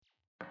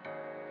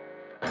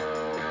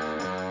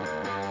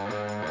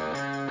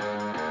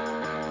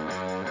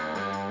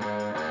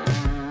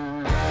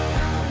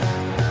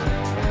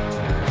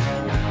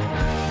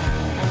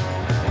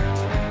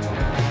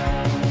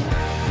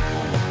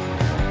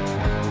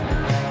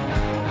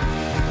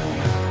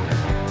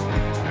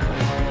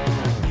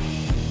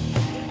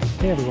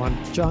Hey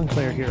everyone, John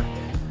Clare here.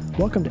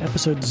 Welcome to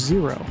episode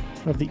 0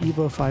 of the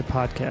EvoFi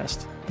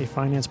podcast, a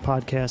finance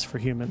podcast for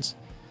humans.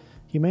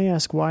 You may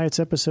ask why it's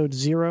episode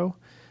 0,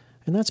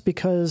 and that's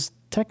because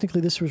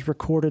technically this was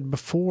recorded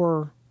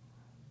before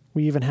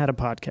we even had a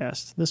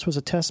podcast. This was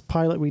a test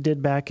pilot we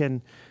did back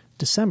in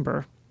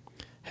December,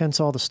 hence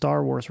all the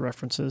Star Wars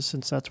references,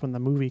 since that's when the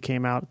movie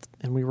came out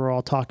and we were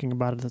all talking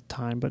about it at the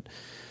time. But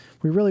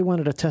we really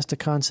wanted to test a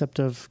concept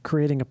of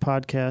creating a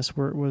podcast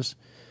where it was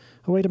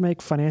a way to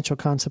make financial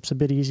concepts a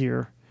bit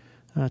easier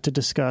to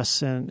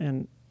discuss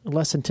and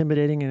less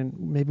intimidating and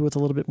maybe with a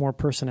little bit more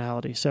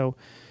personality. So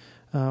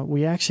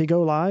we actually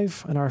go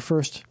live, and our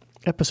first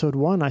episode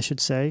 1, I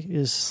should say,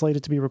 is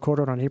slated to be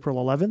recorded on April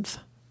 11th,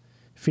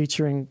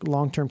 featuring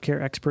long-term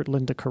care expert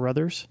Linda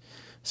Carruthers.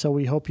 So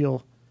we hope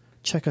you'll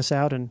check us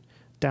out and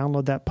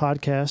download that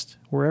podcast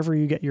wherever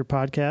you get your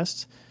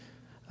podcasts.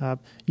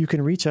 You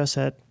can reach us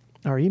at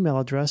our email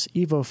address,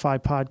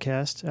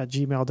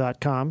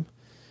 evofipodcast@gmail.com.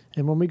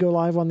 And when we go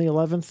live on the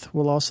 11th,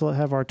 we'll also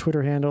have our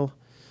Twitter handle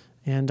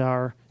and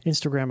our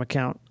Instagram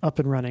account up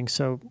and running,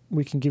 so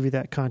we can give you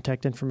that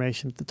contact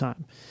information at the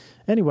time.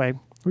 Anyway,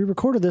 we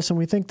recorded this, and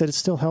we think that it's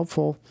still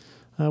helpful,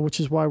 which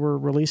is why we're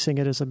releasing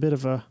it as a bit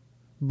of a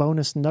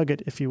bonus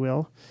nugget, if you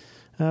will.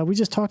 We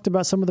just talked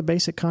about some of the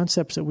basic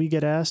concepts that we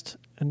get asked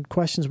and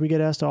questions we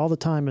get asked all the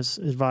time as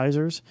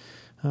advisors.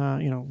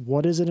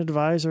 What is an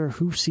advisor?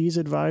 Who sees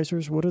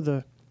advisors? What are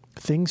the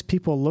things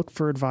people look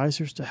for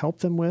advisors to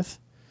help them with?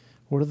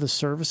 What are the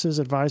services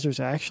advisors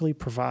actually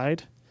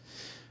provide?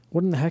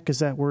 What in the heck is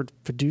that word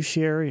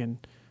fiduciary, and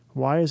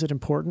why is it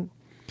important?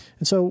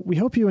 And so we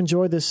hope you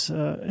enjoy this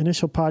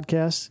initial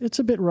podcast. It's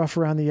a bit rough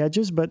around the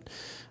edges, but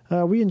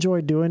we enjoy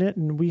doing it,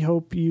 and we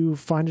hope you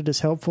find it as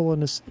helpful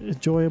and as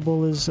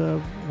enjoyable as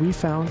we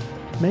found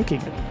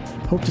making it.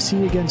 Hope to see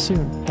you again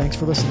soon. Thanks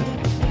for listening.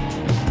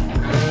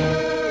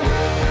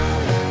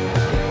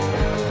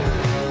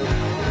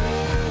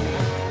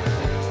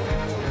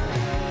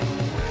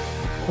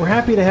 We're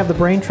happy to have the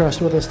Brain Trust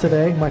with us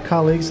today, my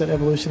colleagues at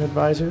Evolution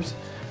Advisors,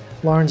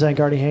 Lauren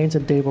Zangardi-Haynes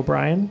and Dave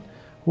O'Brien.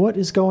 What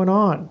is going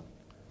on?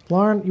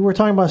 Lauren, you were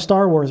talking about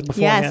Star Wars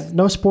beforehand. Yes.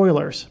 No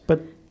spoilers,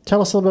 but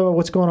tell us a little bit about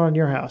what's going on in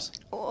your house.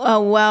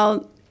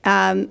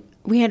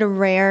 We had a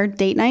rare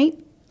date night.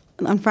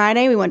 On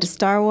Friday, we went to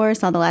Star Wars,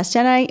 saw The Last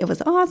Jedi. It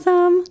was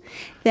awesome.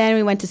 Then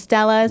we went to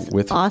Stella's.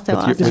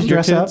 Awesome. Did you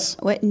dress up?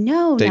 What?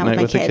 No, Date not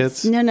night with my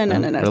kids. No.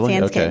 Really?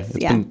 Sans Okay.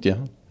 kids. Yeah.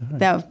 Right.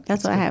 So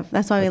that's what I have.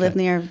 That's why we live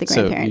near the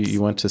grandparents. So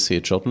you went to see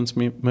a children's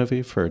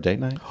movie for a date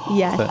night?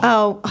 Yes.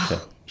 Okay.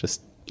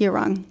 You're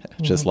wrong.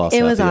 Just lost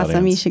It out was the awesome.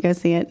 audience. You should go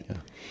see it. Yeah.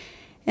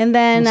 And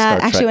then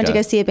actually went to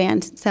go see a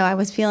band. So I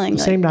was feeling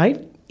the same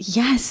night?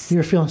 Yes. You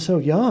were feeling so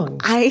young.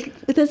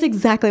 That's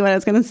exactly what I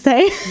was going to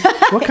say.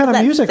 What kind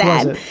of music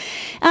was it?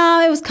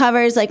 It was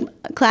covers, like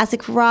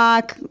classic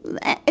rock,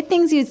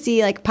 things you'd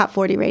see like Pop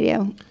 40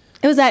 radio.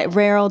 It was at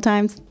Rare Old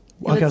Times.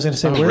 I was going to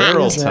say Rare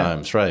Old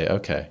Times, right?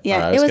 Okay. Yeah,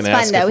 right, it was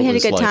fun though. We had a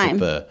good time.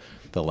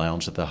 The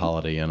lounge at the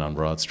Holiday Inn on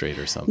Broad Street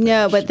or something.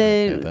 No, but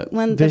the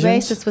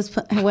bassist was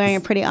wearing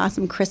a pretty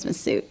awesome Christmas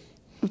suit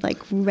with like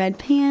red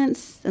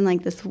pants and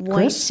like this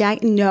white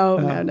jacket. No.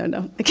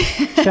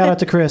 Shout out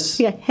to Chris.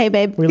 Yeah. Hey,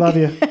 babe. We love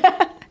you.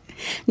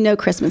 No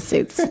Christmas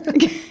suits. So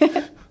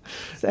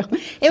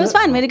it was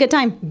fun. We had a good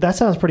time. That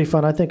sounds pretty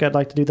fun. I think I'd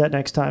like to do that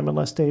next time,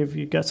 unless, Dave,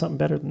 you got something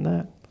better than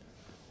that.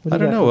 I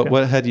don't know.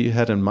 What had you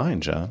had in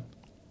mind, John?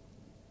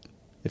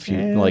 If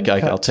you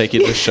I'll take you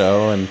to the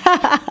show and.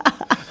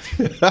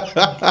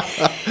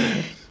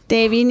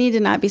 Dave, you need to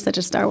not be such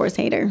a Star Wars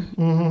hater.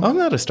 Mm-hmm. I'm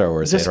not a Star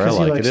Wars hater. I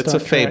like it. It's a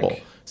fable.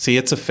 See,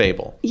 it's a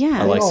fable.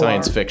 Yeah. I like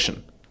science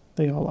fiction.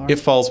 They all are. It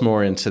falls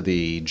more into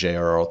the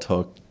J.R.R.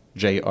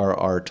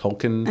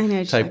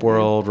 Tolkien type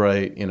world,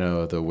 right?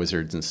 The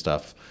wizards and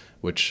stuff,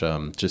 which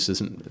just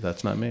isn't,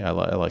 that's not me. I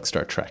like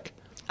Star Trek.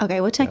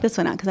 Okay, we'll check this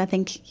one out because I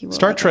think you will.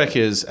 Star Trek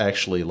is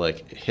actually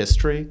like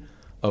history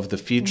of the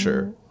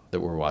future that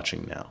we're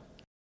watching now.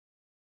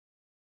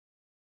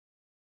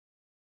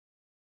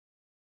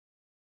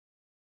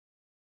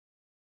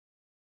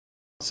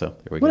 So there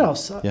we go. What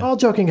else? Yeah. All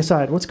joking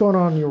aside, what's going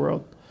on in your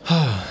world?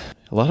 A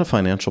lot of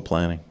financial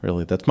planning,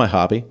 really. That's my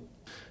hobby.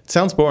 It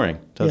sounds boring,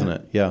 doesn't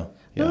it? Yeah.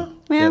 Well,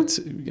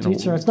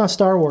 it's not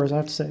Star Wars, I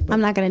have to say. But.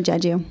 I'm not going to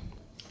judge you.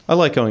 I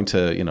like going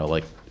to,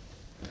 like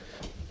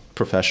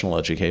professional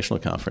educational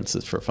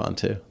conferences for fun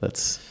too.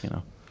 That's,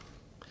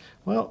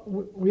 Well,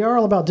 we are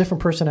all about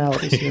different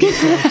personalities here.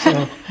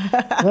 so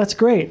that's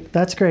great.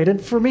 That's great.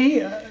 And for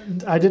me,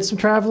 I did some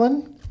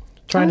traveling.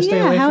 Trying to stay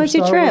away from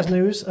Star Wars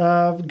news.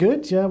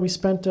 Good. Yeah, we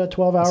spent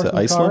 12 hours in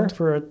the car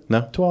for a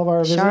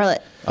 12-hour visit.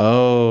 Charlotte.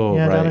 Oh,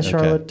 yeah, right. down in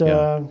Charlotte.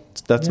 Okay.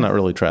 That's not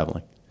really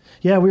traveling.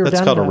 Yeah, we were That's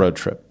down called a road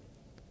trip.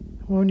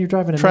 When you're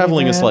driving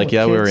traveling is like,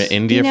 we were in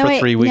India for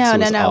 3 weeks. No.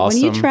 Awesome.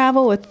 When you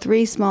travel with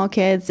 3 small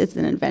kids, it's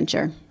an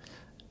adventure.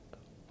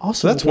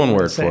 Also, that's one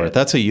word for it.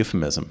 That's a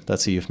euphemism.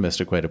 That's a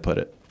euphemistic way to put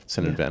it. It's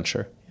an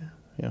adventure.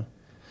 Yeah.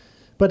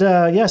 But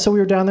so we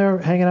were down there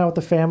hanging out with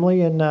the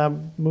family, and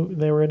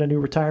they were in a new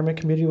retirement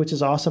community, which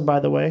is awesome, by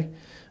the way.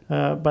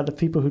 by the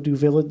people who do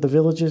the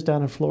Villages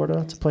down in Florida.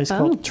 It's a place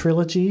called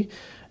Trilogy,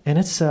 and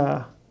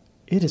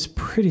it is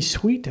pretty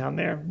sweet down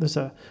there. There's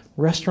a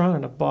restaurant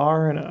and a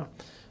bar and a...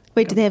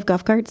 Wait, do they have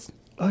golf carts?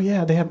 Oh,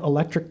 yeah. They have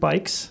electric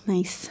bikes.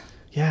 Nice.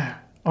 Yeah.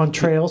 On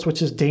trails,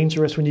 which is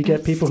dangerous when you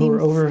get people who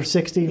are over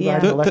 60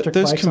 riding electric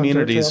those bikes. Those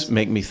communities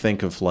make me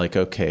think of like,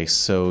 okay,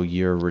 so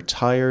you're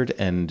retired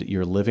and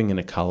you're living in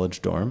a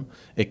college dorm,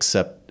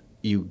 except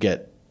you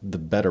get the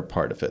better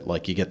part of it.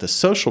 Like you get the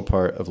social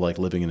part of like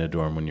living in a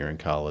dorm when you're in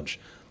college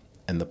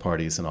and the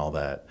parties and all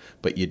that,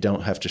 but you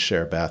don't have to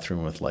share a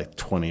bathroom with like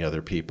 20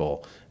 other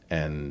people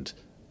and,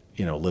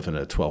 live in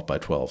a 12 by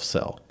 12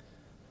 cell,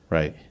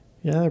 right?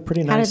 Yeah, they're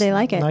pretty nice. How do they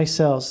like it? Nice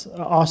cells.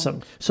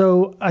 Awesome.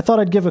 So I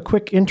thought I'd give a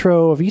quick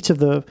intro of each of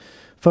the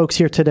folks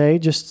here today,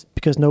 just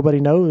because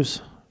nobody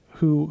knows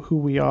who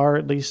we are,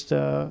 at least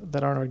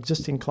that aren't our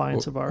existing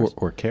clients of ours.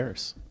 Or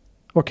cares.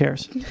 Or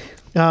cares.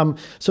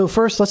 So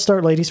first, let's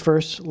start ladies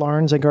first.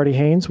 Lauren Zangardi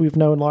Haynes. We've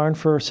known Lauren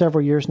for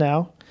several years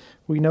now.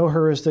 We know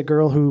her as the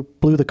girl who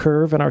blew the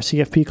curve in our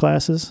CFP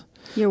classes.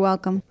 You're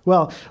welcome.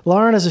 Well,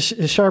 Lauren is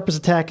as sharp as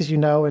a tack, as you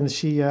know, and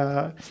she...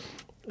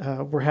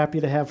 we're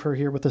happy to have her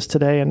here with us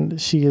today, and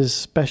she is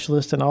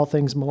specialist in all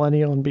things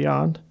millennial and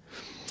beyond.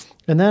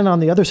 And then on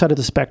the other side of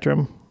the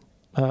spectrum,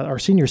 our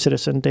senior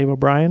citizen, Dave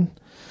O'Brien.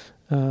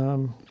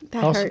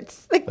 That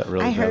hurts. That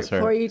really I hurt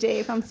for you,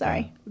 Dave. I'm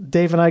sorry.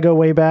 Dave and I go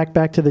way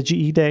back to the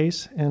GE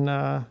days, and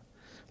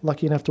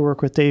lucky enough to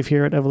work with Dave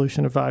here at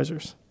Evolution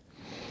Advisors.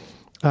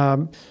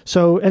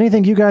 So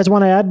anything you guys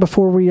want to add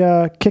before we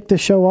kick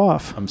this show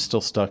off? I'm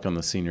still stuck on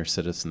the senior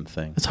citizen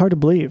thing. It's hard to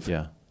believe.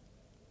 Yeah.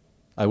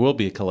 I will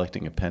be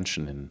collecting a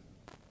pension in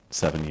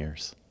 7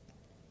 years.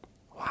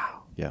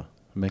 Wow. Yeah.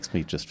 It makes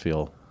me just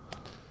feel,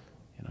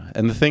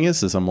 and the thing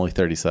is I'm only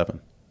 37.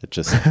 It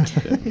just,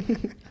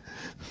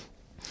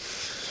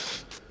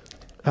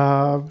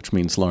 which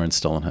means Lauren's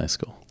still in high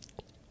school.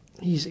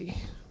 Easy.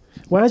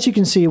 Well, as you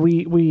can see,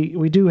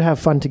 we do have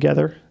fun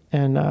together,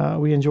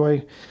 and we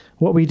enjoy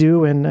what we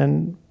do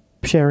and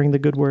sharing the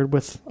good word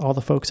with all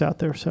the folks out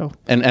there. So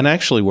and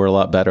actually we're a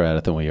lot better at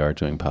it than we are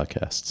doing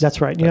podcasts.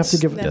 That's right. You have to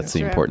give that's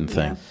the important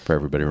thing for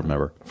everybody to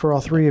remember. For all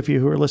three of you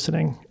who are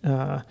listening.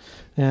 Hey,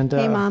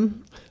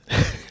 Mom.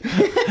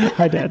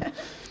 Hi, Dad.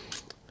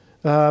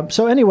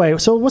 So anyway,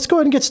 let's go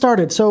ahead and get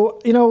started. So,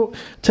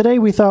 today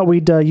we thought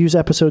we'd use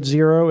episode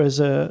 0 as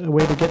a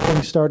way to get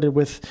things started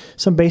with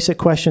some basic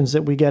questions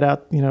that we get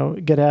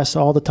asked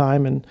all the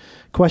time, and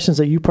questions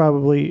that you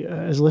probably,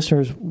 as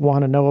listeners,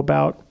 want to know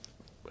about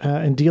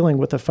in dealing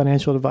with a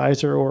financial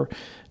advisor, or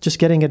just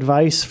getting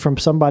advice from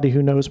somebody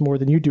who knows more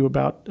than you do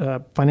about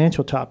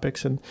financial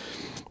topics. And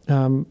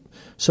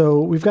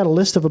so we've got a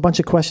list of a bunch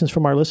of questions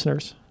from our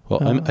listeners.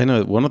 Well, I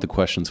know one of the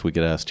questions we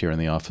get asked here in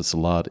the office a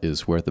lot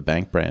is where the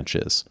bank branch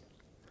is.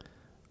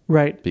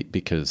 Right.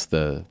 Because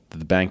the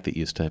bank that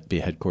used to be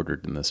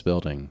headquartered in this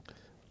building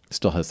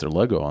still has their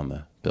logo on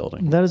the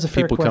building. That is a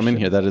fair question. People come in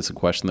here, that is a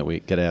question that we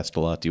get asked a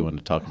lot. Do you want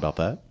to talk about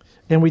that?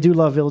 And we do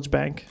love Village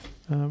Bank.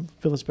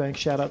 Village Bank,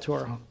 shout out to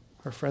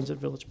our friends at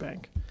Village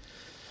Bank.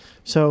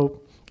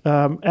 So,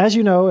 as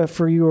you know,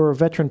 for your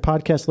veteran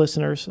podcast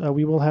listeners,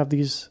 we will have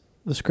the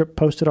script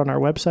posted on our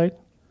website,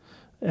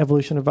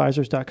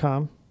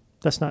 evolutionadvisors.com.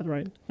 That's not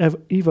right.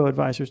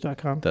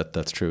 evoadvisors.com.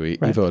 That's true. Right.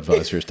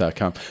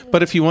 evoadvisors.com.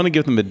 But if you want to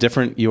give them a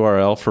different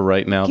URL for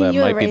right now, that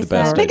might be the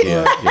best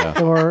idea.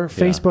 Yeah. Or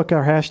Facebook,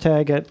 our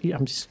hashtag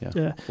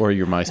or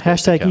your MySpace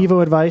hashtag account.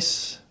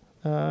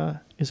 EvoAdvice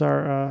is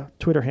our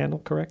Twitter handle,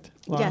 correct?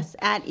 Lauren? Yes,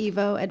 at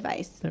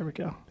EvoAdvice. There we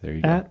go. There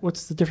you go.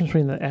 What's the difference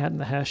between the at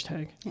and the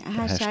hashtag? Yeah,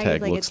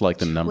 hashtag looks like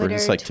the number.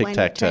 It's like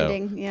tic-tac-toe,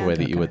 the way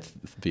that you would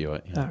view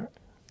it. Yeah. All right.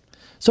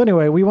 So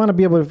anyway, we want to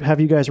be able to have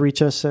you guys reach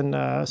us,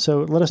 and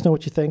so let us know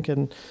what you think,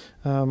 and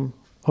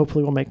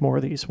hopefully we'll make more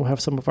of these. We'll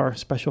have some of our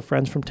special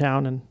friends from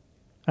town and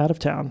out of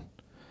town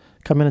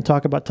come in and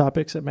talk about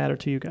topics that matter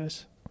to you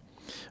guys.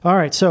 All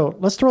right, so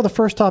let's throw the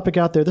first topic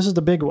out there. This is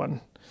the big one.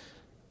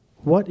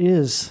 What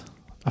is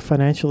a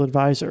financial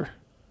advisor?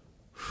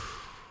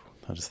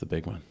 That is the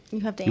big one. You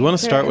have to. You want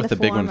to start with the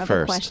big one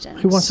first.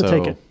 Who wants to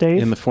take it?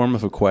 Dave? In the form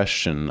of a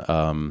question,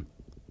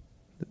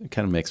 it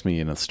kind of makes me,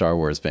 in a Star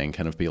Wars vein,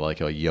 kind of be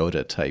like a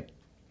Yoda type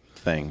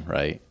thing,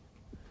 right?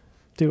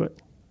 Do it.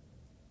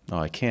 Oh,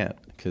 I can't,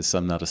 because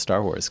I'm not a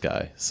Star Wars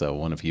guy. So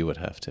one of you would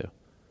have to.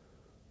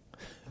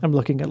 I'm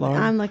looking at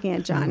Lauren. I'm looking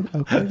at John.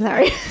 Okay. I'm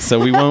sorry. So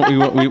we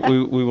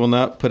will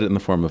not put it in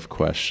the form of a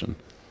question.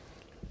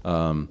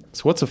 So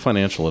what's a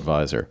financial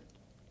advisor?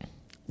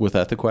 Was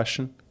that the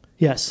question?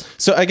 Yes.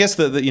 So I guess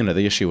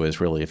the issue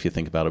is really, if you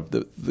think about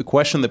it, the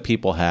question that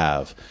people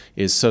have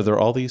is, so there are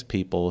all these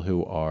people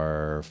who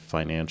are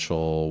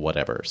financial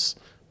whatevers.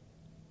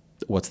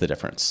 What's the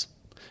difference?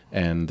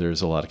 And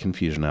there's a lot of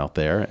confusion out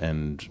there,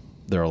 and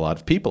there are a lot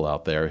of people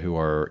out there who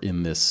are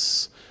in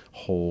this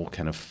whole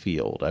kind of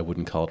field. I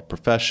wouldn't call it a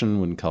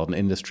profession, wouldn't call it an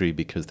industry,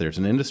 because there's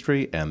an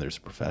industry and there's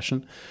a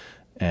profession.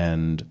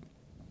 And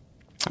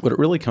what it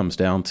really comes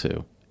down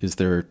to is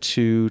there are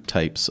two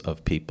types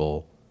of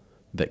people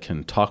that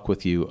can talk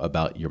with you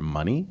about your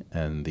money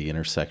and the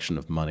intersection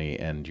of money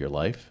and your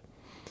life.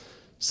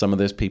 Some of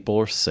those people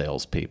are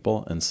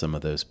salespeople, and some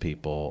of those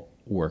people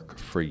work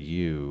for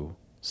you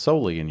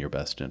solely in your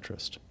best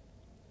interest.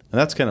 And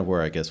that's kind of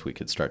where I guess we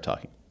could start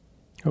talking.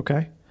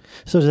 Okay.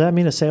 So does that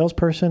mean a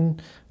salesperson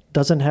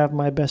doesn't have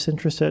my best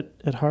interest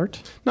at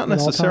heart? Not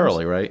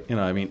necessarily, right?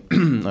 I mean,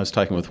 I was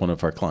talking with one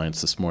of our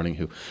clients this morning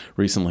who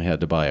recently had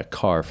to buy a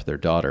car for their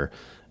daughter.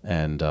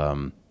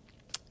 And,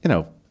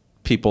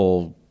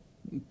 people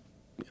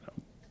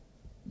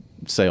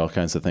say all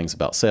kinds of things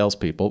about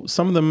salespeople.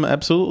 Some of them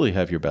absolutely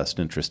have your best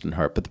interest in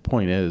heart. But the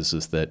point is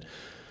that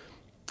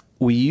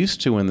we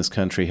used to in this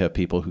country have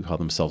people who call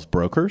themselves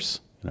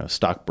brokers,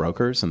 stock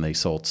brokers, and they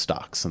sold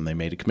stocks and they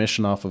made a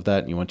commission off of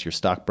that. And you went to your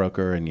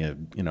stockbroker and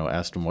you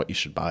asked them what you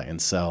should buy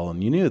and sell.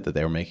 And you knew that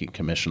they were making a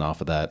commission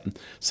off of that. And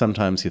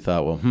sometimes you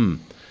thought, well,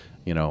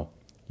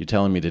 you're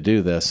telling me to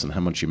do this and how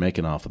much you're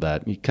making off of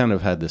that. And you kind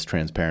of had this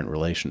transparent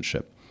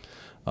relationship.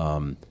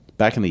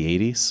 Back in the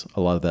 80s, a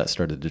lot of that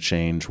started to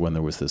change when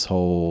there was this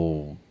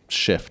whole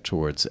shift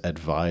towards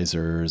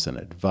advisors and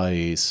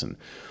advice. And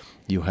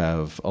you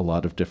have a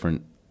lot of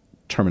different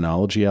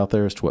terminology out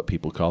there as to what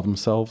people call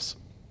themselves.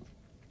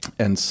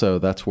 And so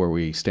that's where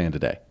we stand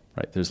today,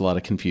 right? There's a lot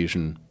of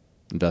confusion.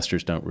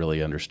 Investors don't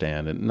really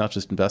understand, and not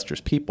just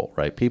investors, people,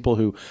 right? People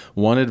who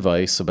want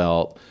advice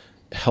about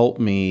help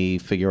me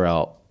figure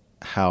out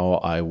how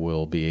I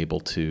will be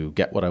able to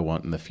get what I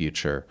want in the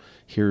future.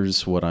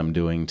 Here's what I'm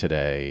doing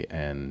today,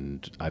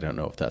 and I don't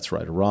know if that's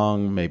right or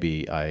wrong.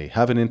 Maybe I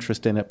have an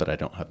interest in it, but I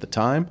don't have the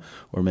time,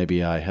 or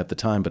maybe I have the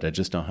time, but I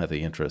just don't have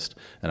the interest,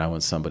 and I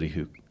want somebody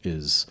who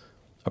is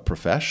a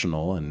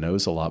professional and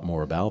knows a lot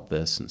more about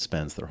this and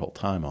spends their whole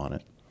time on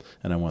it,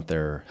 and I want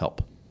their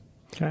help.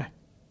 Okay.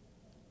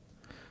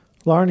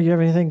 Lauren, do you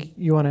have anything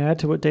you want to add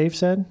to what Dave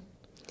said?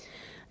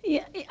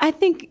 Yeah, I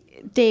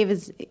think Dave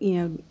is,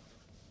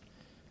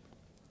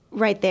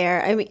 right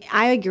there. I mean,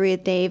 I agree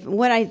with Dave.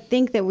 What I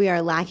think that we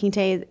are lacking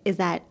today is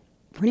that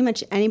pretty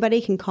much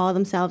anybody can call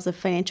themselves a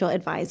financial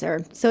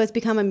advisor. So it's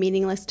become a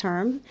meaningless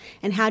term.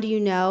 And how do you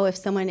know if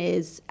someone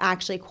is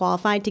actually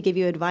qualified to give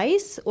you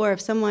advice or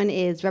if someone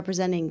is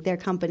representing their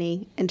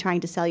company and trying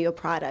to sell you a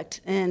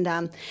product?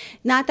 And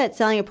not that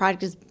selling a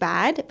product is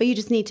bad, but you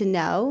just need to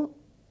know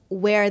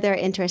where their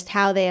interests,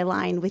 how they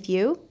align with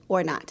you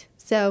or not.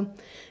 So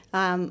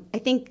I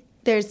think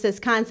there's this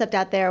concept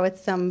out there with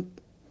some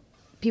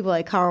people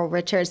like Carl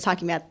Richards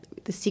talking about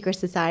the secret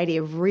society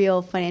of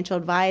real financial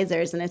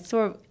advisors. And it's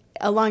sort of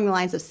along the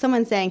lines of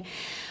someone saying,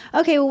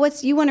 okay, well,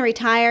 you want to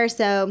retire,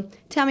 so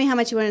tell me how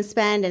much you want to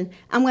spend, and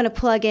I'm going to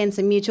plug in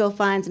some mutual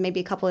funds and maybe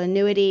a couple of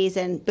annuities,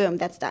 and boom,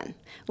 that's done.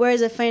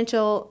 Whereas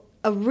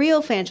a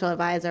real financial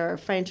advisor or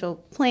financial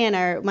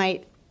planner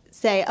might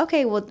say,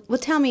 okay, well,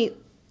 tell me,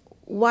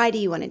 why do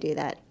you want to do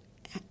that?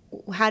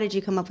 How did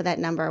you come up with that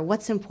number?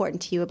 What's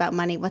important to you about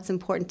money? What's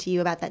important to you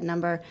about that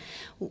number?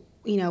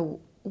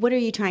 What are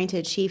you trying to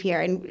achieve here?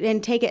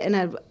 And take it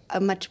in a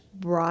much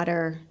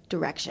broader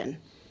direction.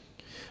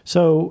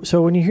 So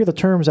when you hear the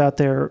terms out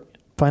there,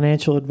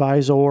 financial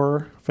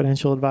advisor,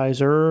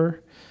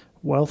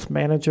 wealth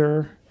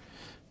manager,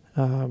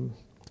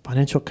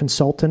 financial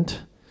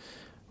consultant,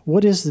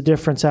 what is the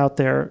difference out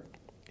there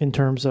in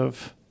terms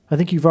of, I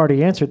think you've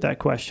already answered that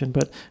question,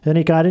 but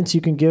any guidance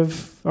you can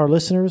give our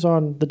listeners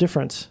on the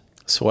difference?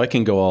 So I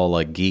can go all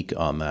like geek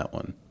on that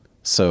one.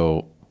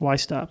 So why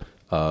stop?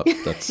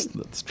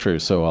 That's true.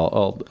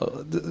 So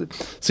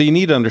so you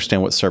need to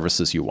understand what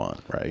services you want,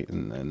 right?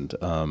 And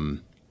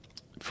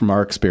from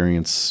our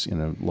experience,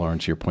 Lauren,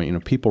 to your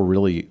point, people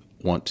really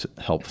want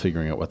help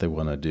figuring out what they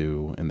want to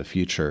do in the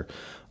future.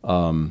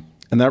 And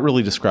that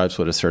really describes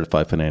what a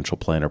certified financial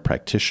planner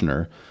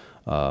practitioner,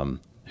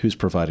 who's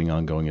providing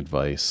ongoing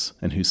advice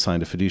and who's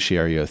signed a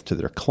fiduciary oath to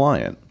their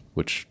client,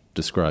 which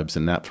describes a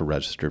NAPFA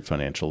registered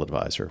financial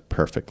advisor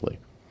perfectly.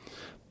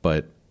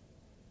 But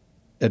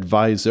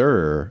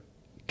advisor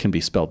can be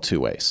spelled two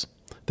ways.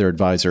 They're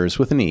advisors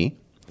with an E,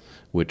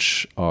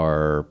 which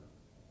are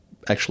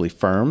actually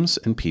firms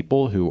and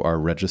people who are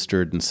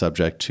registered and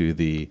subject to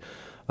the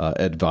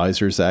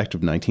Advisors Act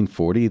of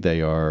 1940.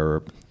 They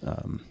are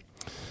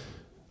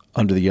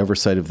under the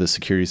oversight of the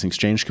Securities and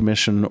Exchange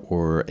Commission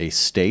or a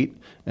state,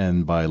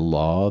 and by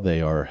law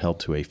they are held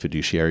to a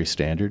fiduciary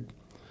standard.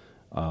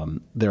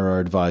 There are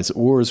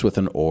advisors with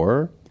an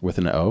O,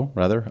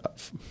 rather.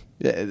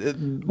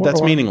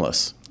 That's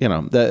meaningless,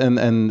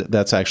 and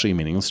that's actually a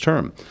meaningless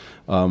term.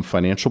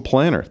 Financial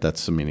planner,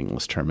 that's a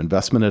meaningless term.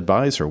 Investment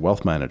advisor,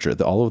 wealth manager,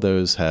 all of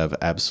those have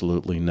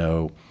absolutely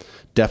no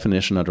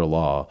definition under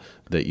law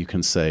that you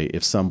can say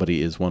if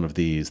somebody is one of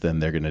these, then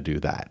they're going to do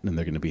that and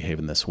they're going to behave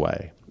in this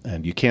way.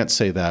 And you can't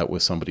say that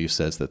with somebody who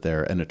says that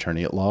they're an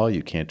attorney at law.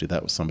 You can't do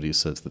that with somebody who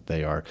says that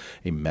they are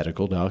a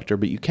medical doctor,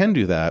 but you can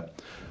do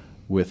that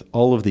with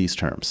all of these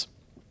terms.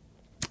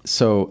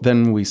 So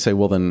then we say,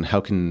 well, then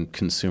how can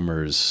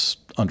consumers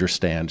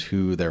understand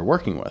who they're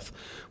working with?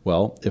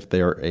 Well, if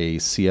they're a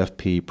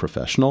CFP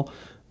professional,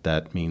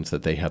 that means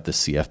that they have the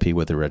CFP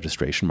with the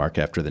registration mark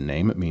after the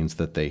name. It means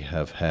that they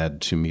have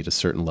had to meet a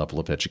certain level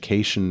of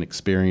education,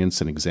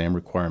 experience, and exam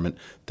requirement,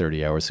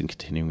 30 hours in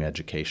continuing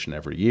education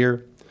every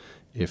year.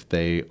 If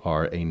they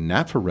are a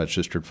NAPFA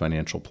registered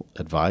financial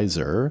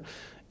advisor,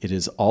 it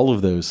is all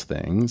of those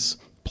things.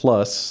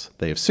 Plus,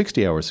 they have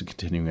 60 hours of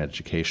continuing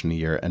education a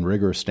year and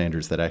rigorous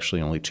standards that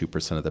actually only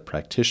 2% of the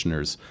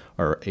practitioners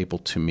are able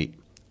to meet,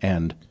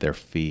 and their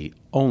fee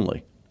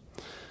only.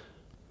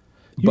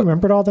 You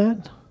remembered all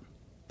that?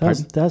 That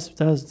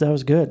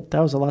was good. That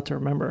was a lot to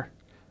remember.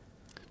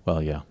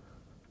 Well, yeah.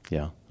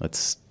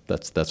 That's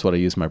what I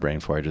use my brain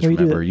for. I just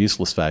remember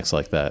useless facts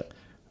like that.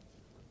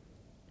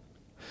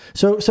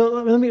 So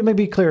let me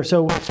be clear.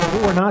 So what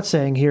we're not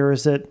saying here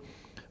is that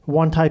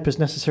one type is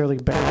necessarily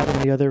bad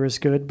and the other is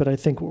good. But I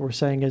think what we're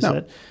saying is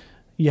that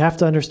you have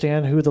to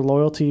understand who the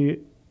loyalty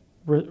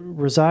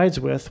resides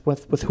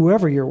with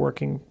whoever you're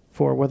working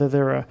for, whether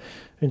they're a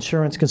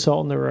insurance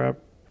consultant or a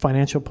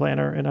financial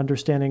planner, and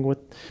understanding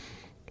what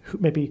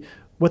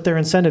their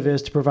incentive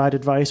is to provide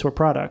advice or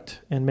product,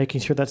 and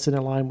making sure that's in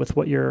line with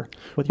what your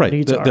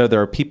needs are.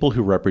 There are people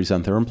who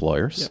represent their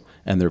employers,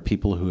 and there are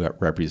people who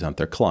represent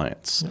their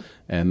clients.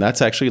 And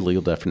that's actually a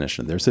legal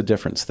definition. There's a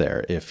difference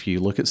there. If you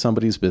look at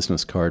somebody's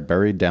business card,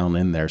 buried down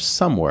in there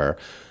somewhere,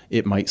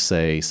 it might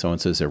say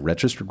so-and-so is a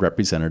registered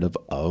representative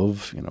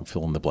of,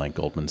 fill in the blank,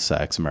 Goldman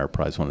Sachs,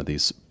 Ameriprise, one of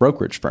these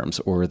brokerage firms,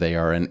 or they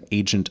are an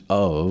agent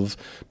of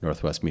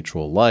Northwest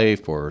Mutual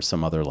Life or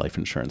some other life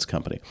insurance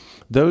company.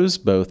 Those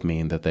both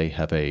mean that they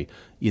have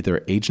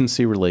either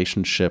agency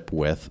relationship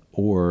with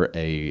or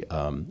a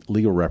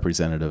legal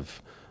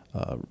representative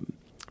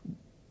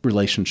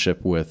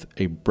relationship with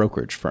a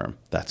brokerage firm.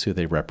 That's who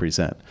they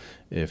represent.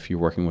 If you're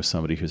working with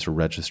somebody who's a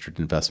registered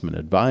investment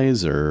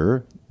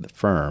advisor, the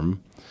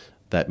firm,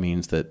 that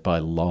means that by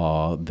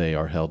law, they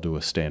are held to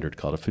a standard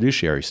called a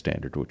fiduciary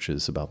standard, which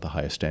is about the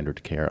highest standard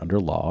of care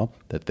under law,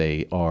 that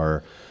they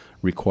are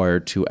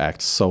required to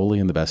act solely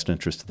in the best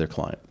interest of their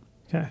client.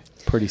 Okay.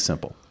 Pretty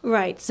simple.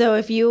 Right. So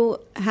if you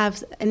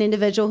have an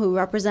individual who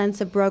represents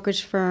a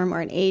brokerage firm or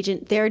an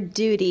agent, their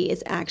duty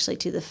is actually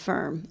to the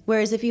firm.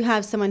 Whereas if you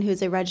have someone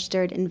who's a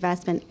registered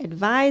investment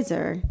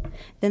advisor,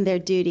 then their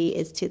duty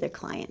is to the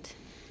client.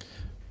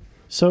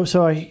 So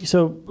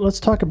let's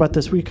talk about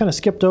this. We kind of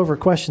skipped over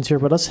questions here,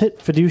 but let's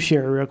hit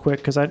fiduciary real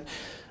quick, because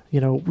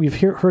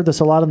we've heard this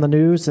a lot in the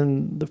news,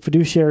 and the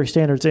fiduciary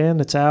standard's in,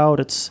 it's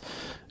out, it's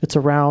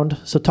around.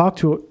 So talk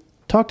to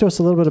us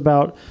a little bit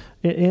about,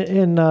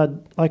 in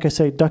like I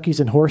say,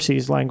 duckies and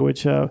horsies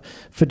language,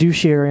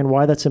 fiduciary, and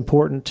why that's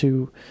important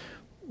to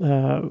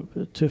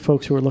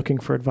folks who are looking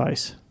for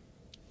advice.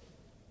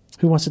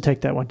 Who wants to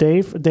take that one?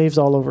 Dave? Dave's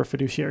all over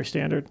fiduciary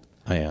standard.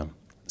 I am.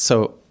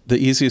 So the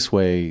easiest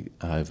way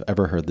I've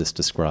ever heard this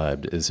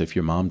described is if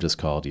your mom just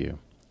called you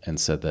and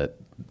said that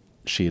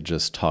she had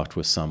just talked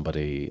with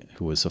somebody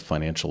who was a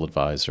financial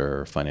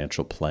advisor or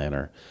financial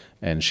planner,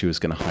 and she was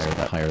going to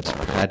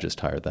had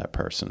just hired that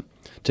person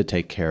to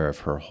take care of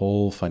her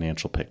whole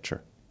financial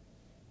picture.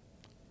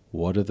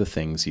 What are the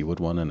things you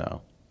would want to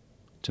know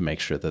to make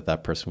sure that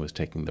that person was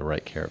taking the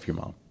right care of your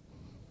mom?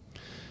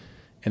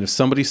 And if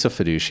somebody's a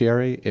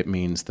fiduciary, it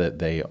means that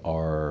they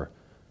are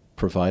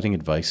providing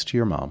advice to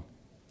your mom,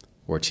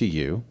 or to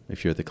you,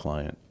 if you're the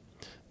client,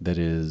 that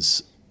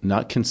is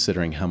not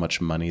considering how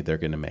much money they're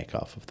going to make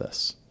off of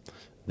this.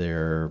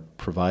 They're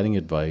providing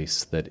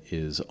advice that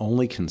is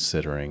only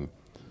considering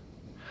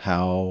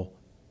how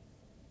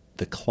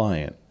the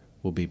client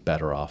will be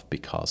better off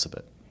because of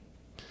it.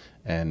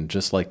 And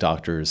just like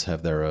doctors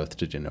have their oath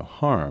to do no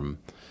harm,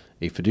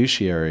 a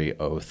fiduciary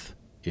oath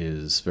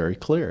is very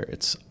clear.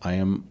 It's, I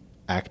am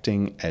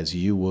acting as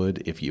you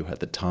would if you had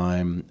the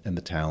time and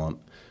the talent,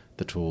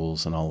 the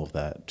tools and all of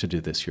that to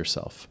do this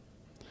yourself.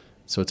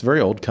 So it's a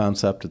very old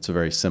concept. It's a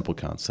very simple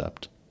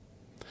concept.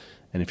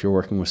 And if you're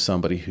working with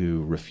somebody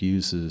who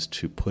refuses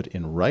to put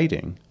in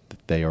writing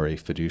that they are a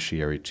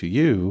fiduciary to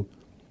you,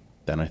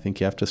 then I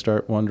think you have to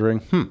start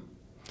wondering,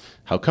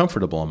 how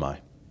comfortable am I?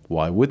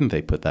 Why wouldn't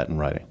they put that in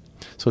writing?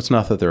 So it's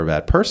not that they're a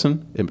bad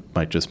person. It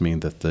might just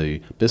mean that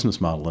the business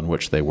model in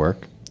which they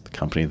work, the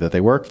company that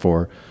they work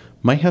for,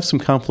 might have some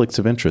conflicts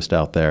of interest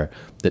out there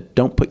that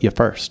don't put you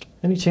first.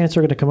 Any chance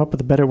they're going to come up with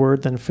a better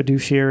word than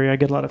fiduciary? I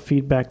get a lot of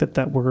feedback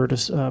that word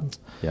is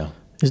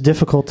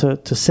difficult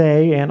to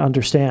say and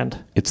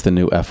understand. It's the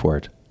new F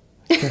word.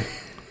 Okay.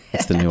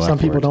 It's the new F word. Some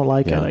people don't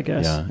like it, I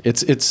guess.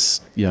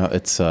 Yeah,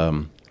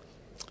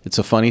 it's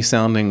a funny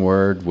sounding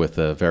word with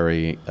a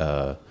very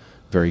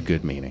very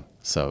good meaning.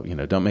 So,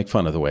 don't make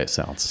fun of the way it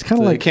sounds. It's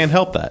kind of like, you can't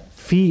help that.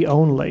 Fee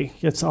only.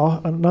 It's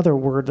another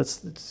word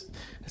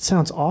it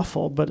sounds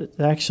awful, but it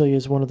actually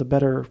is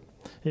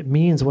it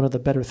means one of the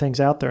better things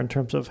out there in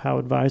terms of how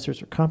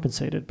advisors are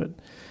compensated. But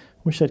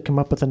I wish I'd come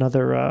up with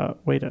another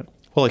way to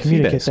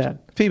communicate that.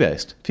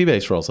 Fee-based.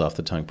 Fee-based rolls off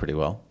the tongue pretty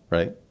well,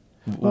 right?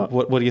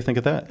 What do you think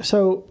of that?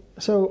 So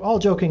all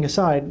joking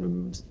aside,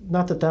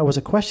 not that was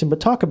a question, but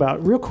talk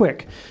about real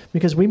quick,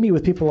 because we meet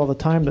with people all the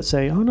time that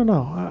say, oh,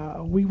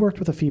 no, we worked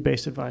with a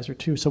fee-based advisor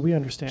too, so we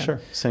understand.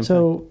 Sure, same thing.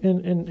 So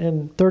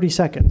in 30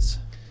 seconds.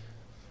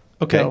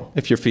 Okay, go.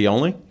 If you're fee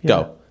only,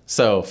 go.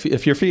 So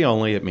if you're fee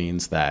only, it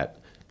means that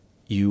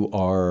you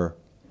are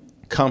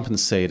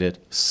compensated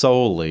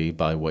solely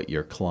by what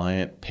your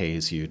client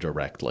pays you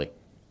directly.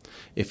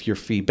 If you're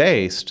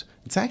fee-based,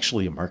 it's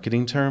actually a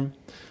marketing term.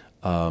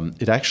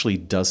 It actually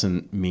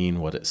doesn't mean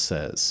what it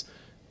says.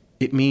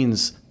 It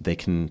means they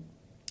can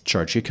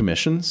charge you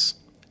commissions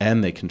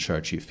and they can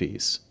charge you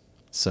fees.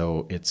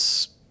 So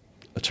it's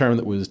a term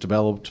that was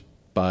developed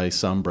by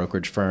some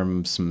brokerage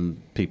firm,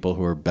 some people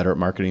who are better at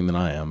marketing than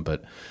I am,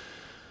 but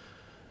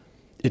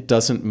it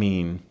doesn't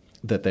mean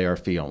that they are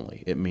fee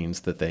only. It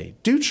means that they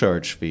do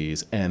charge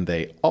fees and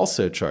they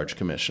also charge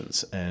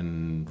commissions.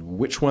 And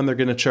which one they're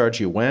going to charge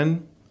you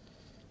when,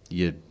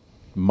 you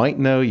might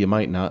know, you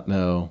might not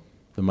know.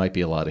 There might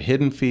be a lot of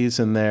hidden fees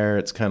in there.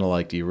 It's kind of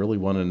like, do you really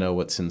want to know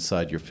what's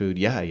inside your food?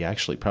 Yeah, you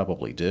actually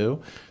probably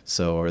do.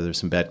 So are there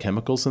some bad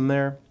chemicals in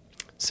there?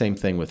 Same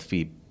thing with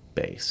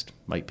fee-based.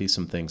 Might be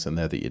some things in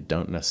there that you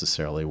don't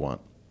necessarily want.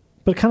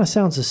 But it kind of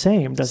sounds the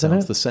same, doesn't it?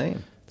 Sounds the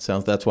same.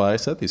 That's why I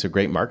said these are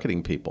great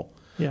marketing people.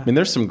 Yeah. I mean,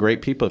 there's some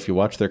great people. If you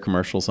watch their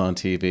commercials on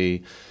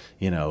TV,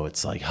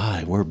 it's like,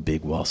 hi, we're a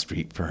big Wall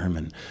Street firm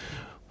and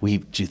we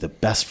do the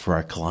best for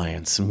our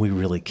clients and we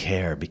really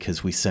care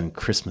because we send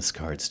Christmas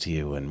cards to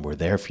you and we're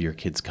there for your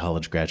kids'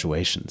 college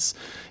graduations.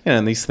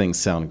 And these things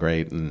sound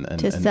great. And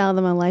sell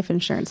them a life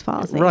insurance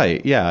policy.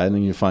 Right, yeah. And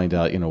then you find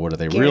out, what are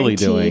they really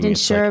doing?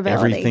 It's like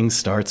everything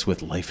starts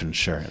with life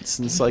insurance.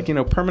 And it's like,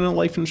 permanent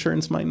life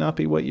insurance might not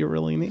be what you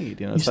really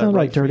need. You sound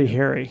like Dirty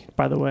Harry,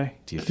 by the way.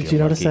 Did you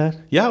notice that?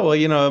 Yeah,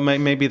 well,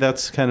 maybe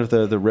that's kind of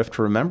the riff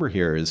to remember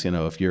here is,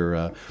 if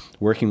you're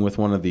working with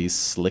one of these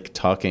slick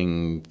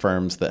talking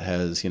firms that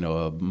has,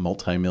 a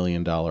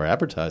multi-million-dollar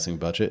advertising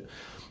budget,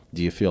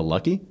 do you feel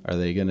lucky? Are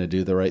they going to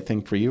do the right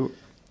thing for you?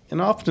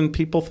 And often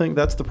people think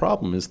that's the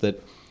problem, is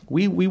that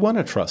we want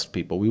to trust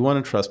people. We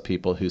want to trust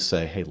people who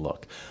say, hey,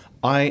 look,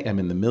 I am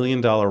in the $1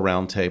 million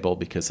round table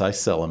because I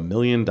sell $1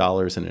 million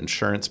in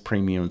insurance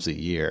premiums a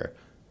year.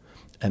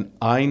 And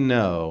I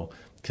know,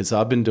 because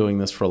I've been doing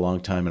this for a long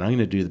time, and I'm going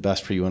to do the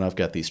best for you, and I've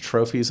got these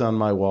trophies on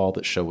my wall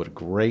that show what a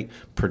great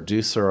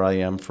producer I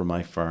am for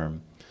my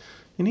firm.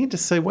 You need to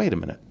say, wait a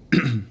minute.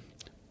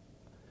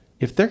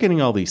 If they're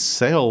getting all these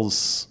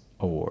sales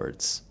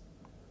awards,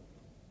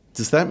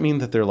 does that mean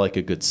that they're like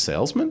a good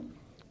salesman?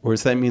 Or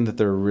does that mean that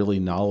they're a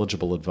really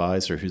knowledgeable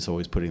advisor who's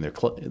always putting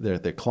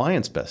their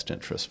client's best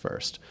interest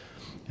first?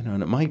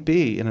 And it might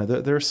be,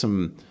 there are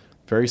some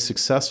very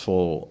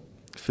successful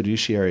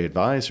fiduciary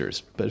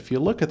advisors, but if you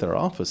look at their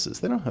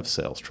offices, they don't have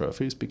sales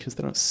trophies because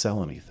they don't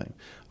sell anything.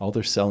 All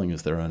they're selling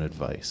is their own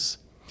advice.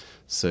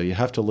 So you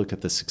have to look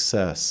at the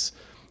success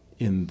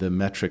in the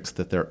metrics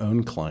that their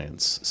own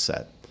clients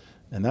set.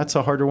 And that's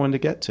a harder one to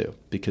get to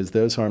because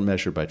those aren't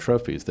measured by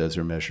trophies. Those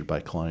are measured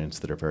by clients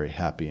that are very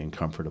happy and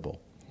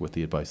comfortable with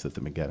the advice that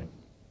they've been getting.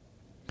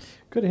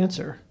 Good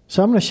answer.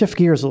 So I'm going to shift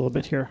gears a little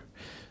bit here.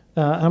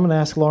 I'm going to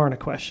ask Lauren a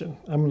question.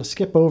 I'm going to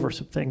skip over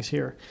some things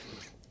here.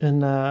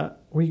 And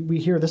we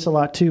hear this a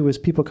lot too, is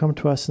people come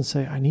to us and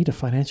say, I need a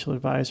financial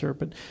advisor,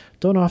 but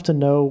don't often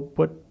know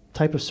what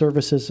type of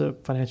services a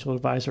financial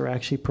advisor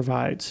actually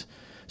provides.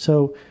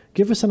 So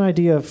give us an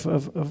idea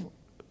of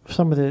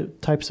some of the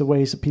types of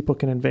ways that people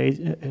can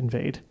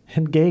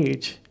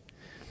engage.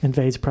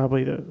 Invade's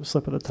probably the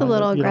slip of the tongue. It's a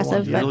little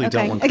aggressive. You really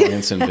don't want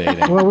clients invading.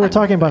 Well, we were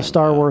talking about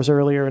Star Wars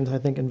earlier, and I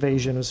think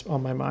invasion is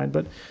on my mind,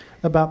 but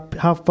about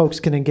how folks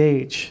can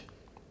engage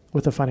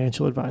with a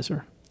financial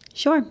advisor.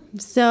 Sure.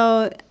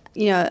 So,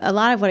 a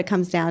lot of what it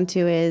comes down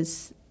to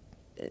is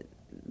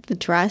the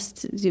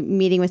trust,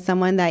 meeting with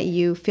someone that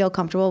you feel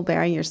comfortable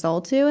bearing your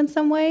soul to in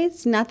some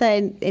ways. Not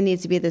that it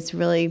needs to be this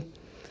really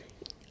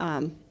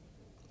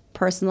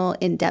personal,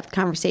 in-depth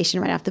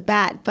conversation right off the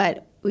bat,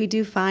 but we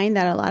do find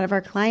that a lot of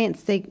our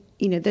clients,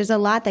 there's a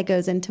lot that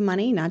goes into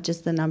money, not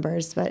just the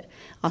numbers, but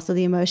also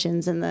the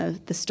emotions and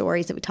the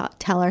stories that we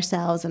tell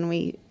ourselves and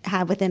we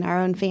have within our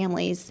own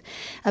families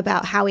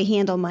about how we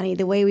handle money,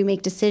 the way we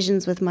make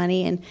decisions with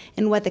money,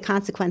 and what the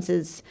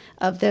consequences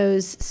of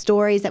those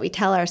stories that we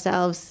tell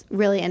ourselves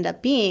really end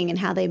up being and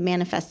how they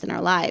manifest in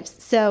our lives.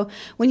 So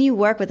when you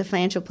work with a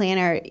financial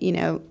planner,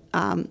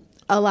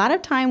 a lot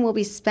of time will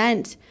be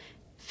spent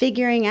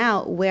figuring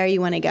out where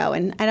you want to go.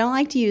 And I don't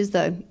like to use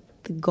the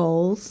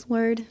goals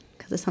word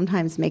because it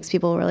sometimes makes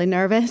people really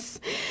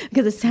nervous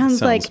because it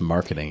sounds like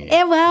marketing.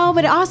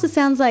 But it also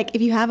sounds like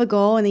if you have a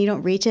goal and then you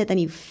don't reach it, then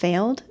you've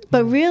failed.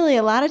 But really,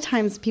 a lot of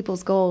times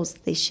people's goals,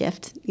 they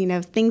shift.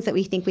 Things that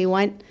we think we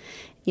want,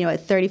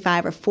 at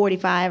 35 or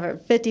 45 or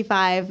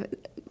 55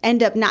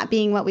 end up not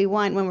being what we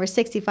want when we're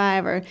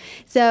 65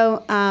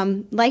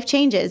 so life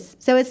changes.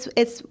 So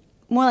it's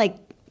more like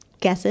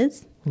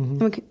guesses. Mm-hmm.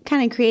 And we're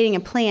kind of creating a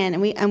plan,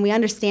 and we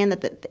understand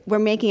that we're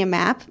making a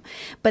map,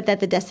 but that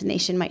the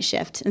destination might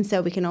shift, and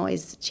so we can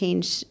always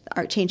change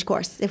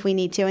course if we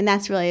need to. And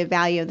that's really a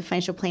value of the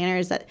financial planner,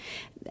 is that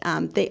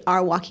they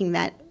are walking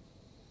that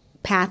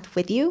path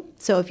with you.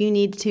 So if you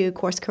need to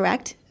course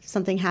correct, if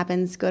something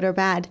happens, good or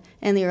bad,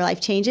 and your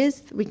life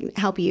changes, we can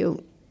help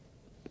you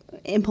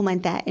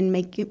implement that and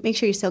make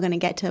sure you're still going to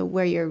get to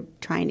where you're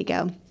trying to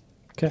go.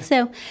 Okay.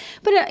 So,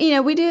 but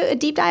we do a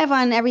deep dive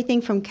on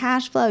everything from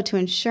cash flow to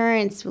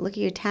insurance. We look at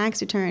your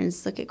tax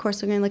returns. Of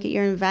course, we're going to look at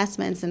your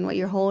investments and what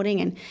you're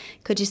holding, and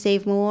could you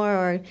save more,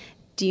 or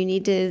do you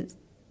need to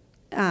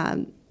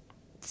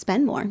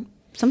spend more.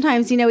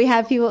 Sometimes, we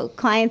have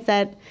clients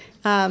that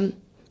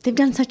they've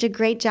done such a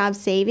great job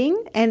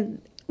saving,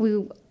 and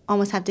we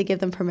almost have to give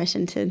them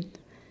permission to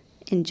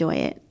enjoy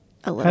it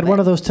a little bit. I had one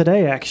of those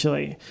today,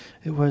 actually.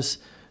 It was,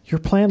 your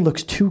plan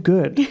looks too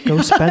good.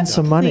 Go spend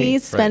some money.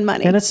 Please spend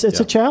money. And it's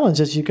a challenge,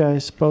 as you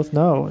guys both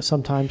know,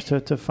 sometimes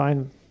to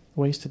find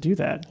ways to do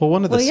that. Well,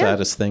 one of the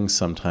saddest things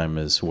sometimes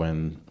is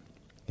when,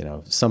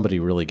 somebody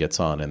really gets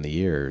on in the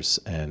years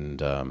and,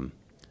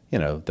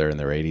 they're in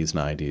their 80s,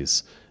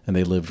 90s, and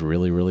they lived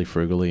really, really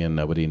frugally and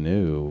nobody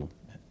knew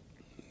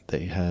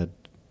they had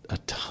a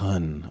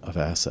ton of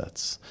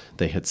assets.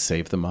 They had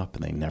saved them up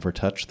and they never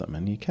touched them.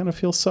 And you kind of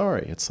feel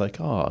sorry. It's like,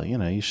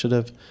 you should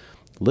have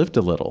lived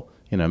a little.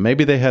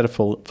 Maybe they had a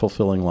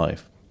fulfilling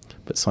life.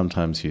 But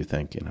sometimes you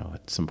think,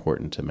 it's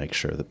important to make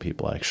sure that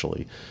people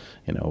actually,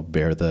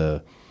 bear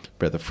the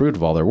fruit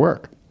of all their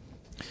work.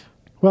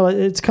 Well,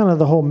 it's kind of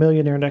the whole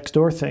millionaire next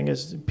door thing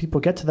is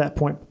people get to that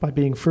point by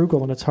being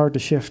frugal, and it's hard to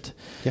shift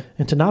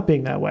into not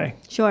being that way.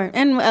 Sure.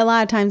 And a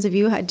lot of times if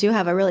you do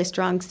have a really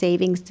strong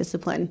savings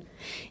discipline,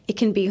 it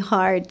can be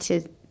hard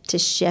to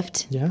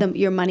shift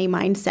your money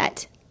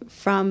mindset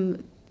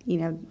from,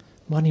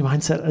 Money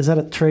mindset. Is that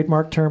a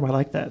trademark term? I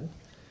like that.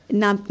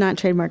 Not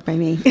trademarked by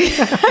me.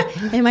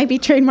 It might be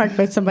trademarked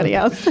by somebody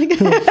else.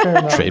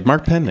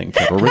 Trademark pending.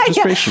 Federal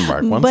registration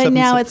mark. But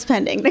now it's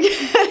pending.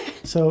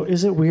 So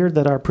is it weird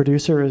that our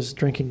producer is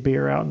drinking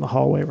beer out in the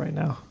hallway right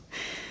now?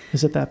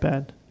 Is it that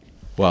bad?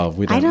 Well,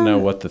 we don't know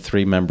what the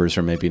 3 members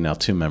or maybe now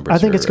 2 members are. I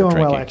think it's going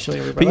drinking. well, actually.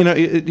 Everybody.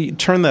 But, you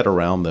turn that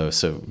around, though.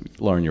 So,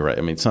 Lauren, you're right.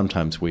 I mean,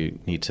 sometimes we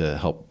need to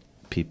help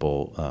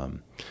people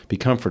be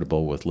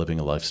comfortable with living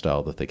a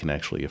lifestyle that they can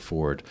actually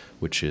afford,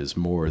 which is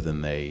more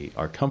than they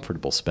are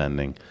comfortable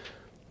spending.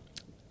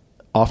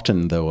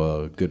 Often,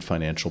 though, a good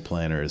financial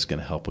planner is going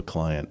to help a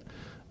client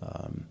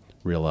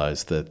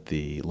realize that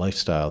the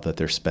lifestyle that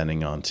they're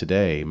spending on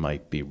today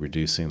might be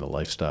reducing the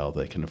lifestyle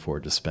they can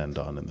afford to spend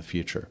on in the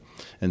future.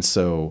 And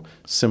so,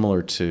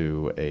 similar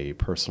to a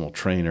personal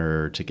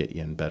trainer to get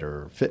you in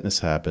better fitness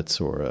habits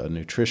or a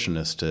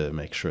nutritionist to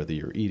make sure that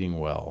you're eating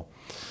well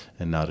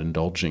and not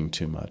indulging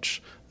too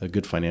much, a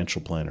good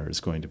financial planner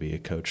is going to be a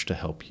coach to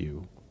help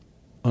you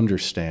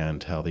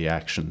understand how the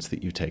actions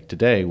that you take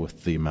today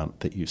with the amount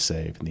that you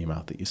save and the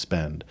amount that you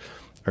spend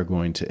are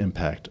going to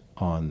impact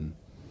on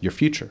your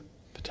future,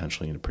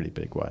 potentially in a pretty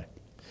big way.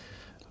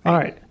 All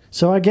right.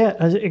 So I get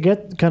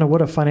kind of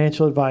what a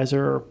financial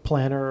advisor or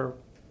planner or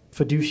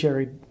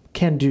fiduciary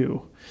can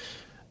do.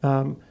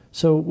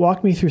 So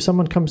walk me through,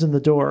 someone comes in the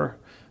door.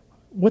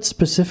 What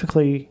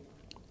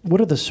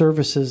are the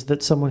services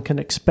that someone can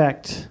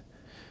expect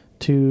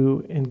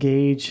to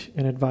engage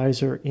an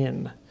advisor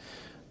in?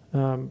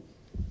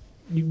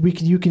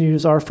 You can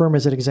use our firm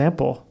as an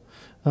example,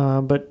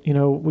 but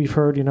we've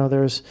heard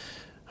there's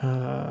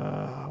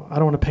I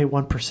don't want to pay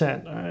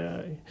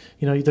 1%.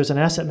 There's an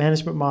asset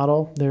management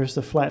model. There's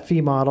the flat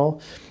fee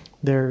model.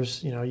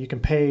 There's you can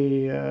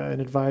pay an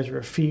advisor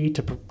a fee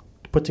to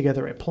put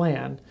together a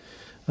plan.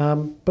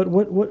 But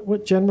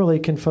what generally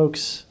can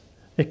folks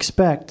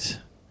expect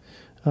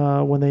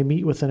when they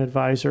meet with an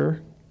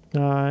advisor,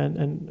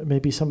 and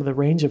maybe some of the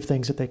range of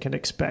things that they can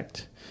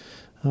expect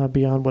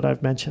beyond what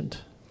I've mentioned?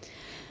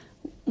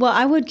 Well,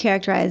 I would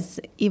characterize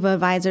Evo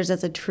Advisors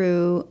as a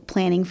true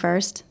planning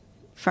first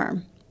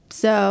firm.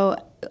 So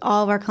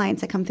all of our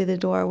clients that come through the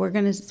door, we're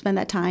going to spend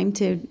that time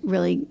to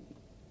really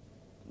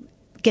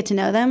get to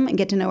know them and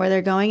get to know where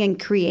they're going and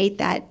create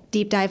that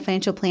deep dive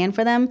financial plan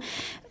for them.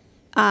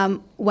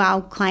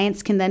 While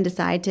clients can then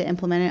decide to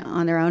implement it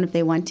on their own if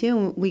they want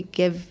to. We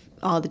give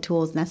all the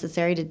tools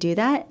necessary to do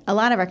that. A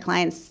lot of our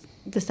clients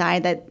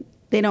decide that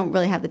they don't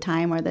really have the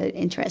time or the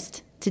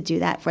interest to do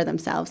that for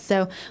themselves.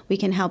 So we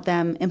can help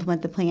them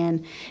implement the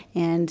plan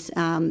and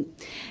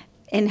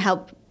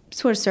help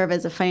sort of serve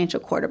as a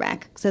financial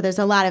quarterback. So there's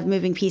a lot of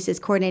moving pieces,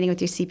 coordinating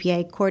with your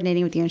CPA,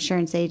 coordinating with your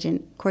insurance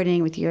agent,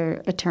 coordinating with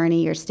your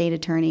attorney, your state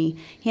attorney,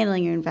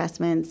 handling your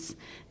investments,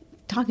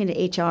 talking to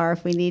HR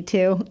if we need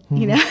to,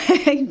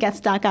 get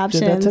stock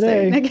options. Did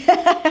that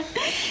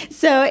today.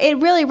 So it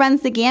really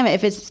runs the gamut.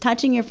 If it's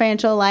touching your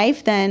financial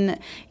life, then,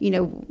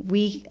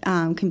 we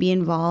can be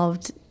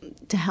involved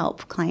to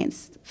help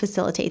clients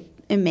facilitate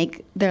and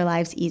make their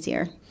lives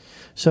easier.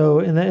 So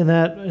in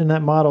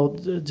that model,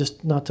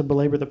 just not to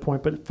belabor the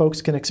point, but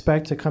folks can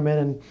expect to come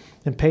in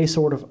and pay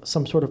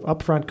some sort of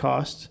upfront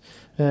cost.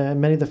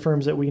 Many of the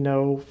firms that we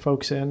know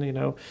folks in,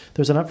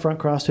 there's an upfront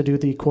cost to do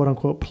the quote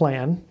unquote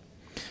plan.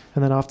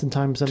 And then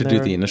oftentimes to do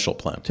the initial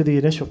plan. To the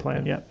initial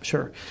plan, yeah,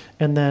 sure.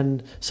 And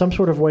then some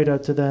sort of way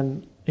to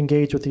then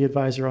engage with the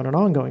advisor on an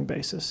ongoing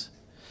basis.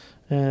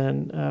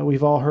 And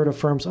we've all heard of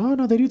firms, oh,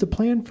 no, they do the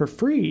plan for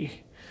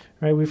free,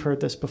 right? We've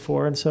heard this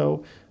before. And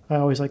so I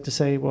always like to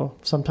say, well,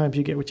 sometimes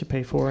you get what you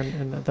pay for,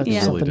 and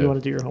that's something you want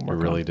to do your homework on.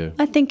 You really do.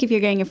 I think if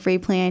you're getting a free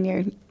plan,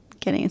 you're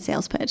getting a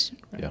sales pitch.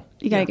 Yeah.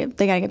 They got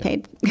to get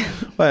paid.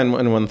 Well,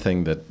 and one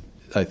thing that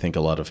I think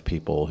a lot of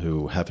people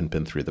who haven't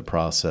been through the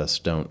process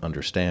don't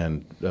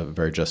understand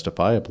very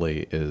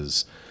justifiably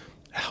is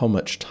how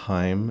much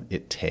time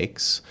it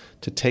takes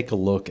to take a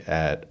look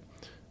at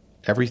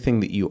everything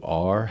that you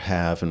are,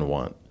 have, and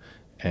want,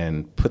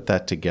 and put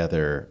that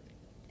together,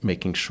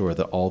 making sure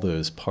that all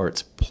those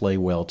parts play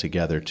well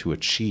together to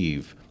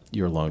achieve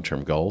your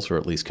long-term goals, or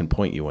at least can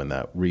point you in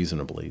that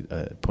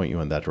point you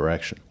in that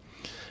direction.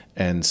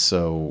 And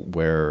so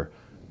where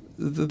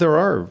there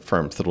are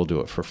firms that'll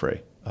do it for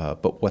free,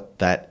 but what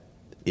that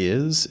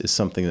is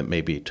something that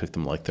maybe it took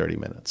them like 30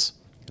 minutes.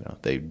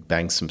 They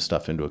banged some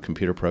stuff into a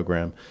computer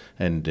program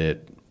and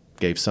it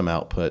gave some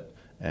output,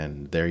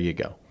 and there you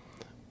go.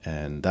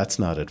 And that's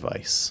not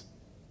advice.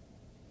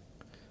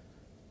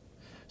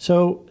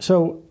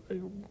 So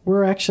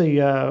we're actually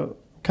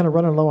kind of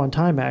running low on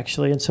time,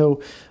 actually. And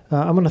so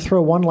I'm going to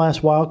throw one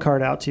last wild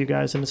card out to you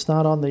guys, and it's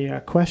not on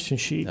the question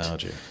sheet. Oh,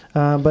 gee.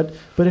 But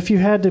if you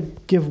had to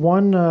give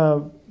one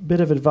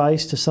bit of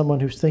advice to someone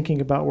who's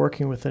thinking about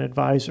working with an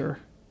advisor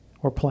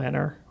or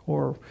planner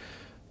or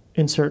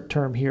insert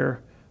term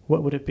here,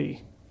 what would it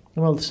be?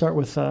 And we'll start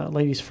with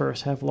ladies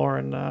first. Have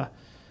Lauren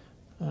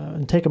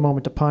and take a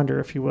moment to ponder,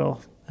 if you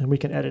will, and we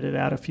can edit it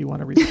out if you want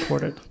to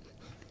re-record it.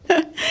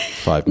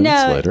 5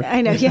 minutes later.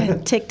 I know, yeah,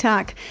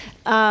 TikTok.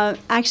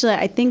 Actually,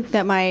 I think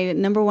that my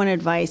number one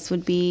advice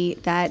would be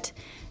that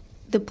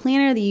the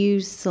planner that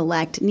you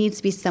select needs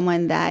to be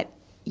someone that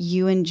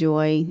you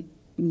enjoy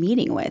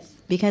meeting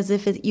with. Because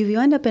if you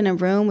end up in a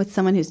room with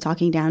someone who's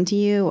talking down to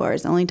you or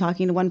is only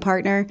talking to one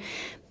partner,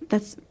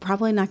 that's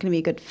probably not going to be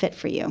a good fit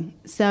for you.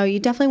 So you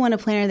definitely want a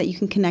planner that you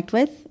can connect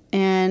with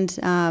and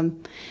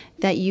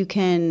that you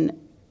can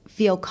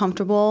feel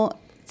comfortable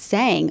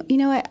saying, you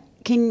know what,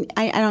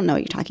 I don't know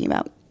what you're talking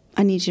about.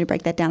 I need you to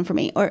break that down for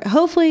me. Or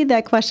hopefully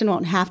that question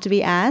won't have to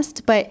be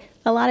asked, but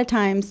a lot of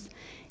times,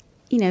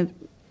 a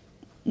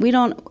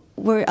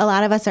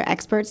lot of us are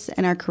experts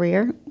in our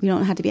career. We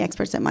don't have to be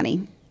experts at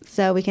money.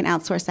 So we can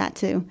outsource that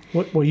too.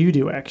 Well, you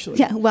do actually.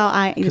 Yeah,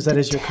 well, because that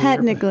is your career.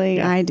 Technically,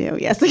 yeah. I do,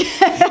 yes.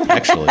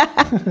 Actually.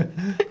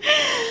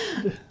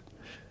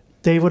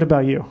 Dave, what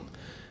about you?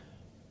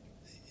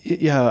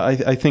 Yeah,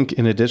 I think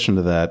in addition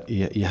to that,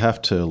 you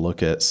have to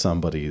look at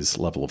somebody's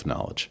level of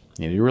knowledge.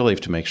 You really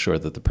have to make sure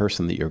that the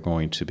person that you're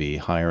going to be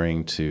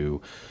hiring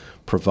to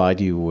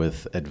provide you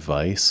with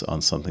advice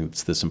on something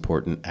that's this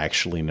important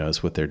actually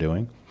knows what they're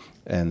doing.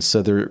 And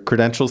so there are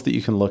credentials that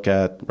you can look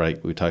at,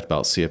 right? We talked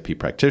about CFP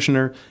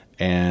practitioner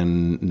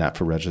and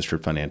NAPFA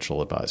registered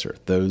financial advisor.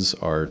 Those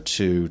are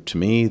two, to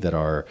me, that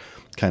are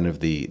kind of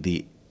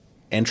the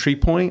entry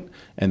point.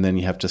 And then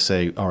you have to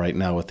say, all right,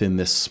 now within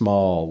this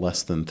small,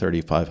 less than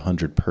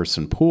 3,500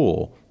 person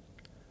pool,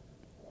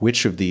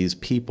 which of these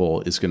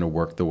people is going to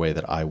work the way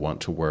that I want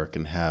to work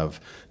and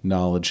have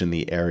knowledge in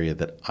the area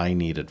that I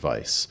need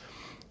advice?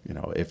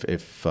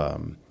 If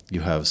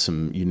you have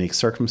some unique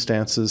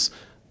circumstances,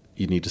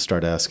 you need to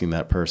start asking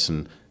that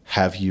person,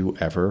 have you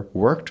ever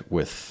worked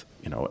with,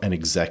 an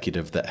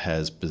executive that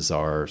has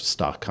bizarre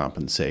stock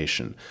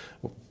compensation?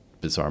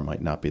 Bizarre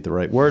might not be the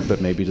right word,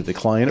 but maybe to the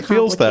client it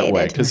feels that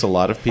way, because a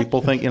lot of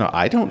people think,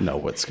 I don't know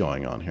what's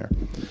going on here.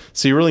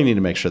 So you really need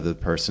to make sure that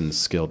the person's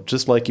skilled,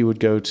 just like you would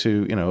go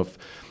to,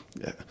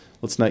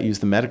 let's not use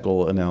the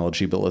medical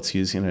analogy, but let's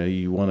use,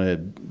 you want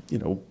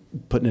to,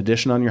 put an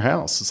addition on your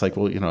house. It's like,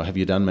 well, have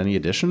you done many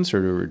additions,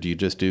 or do you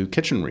just do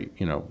kitchen,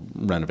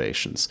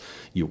 renovations?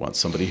 You want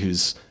somebody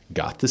who's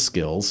got the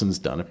skills and has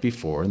done it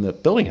before, and the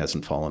building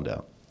hasn't fallen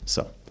down.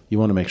 So you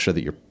want to make sure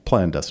that your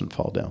plan doesn't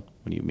fall down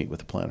when you meet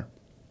with a planner.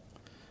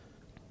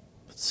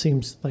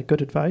 Seems like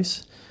good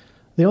advice.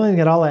 The only thing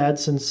that I'll add,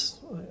 since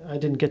I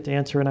didn't get to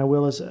answer and I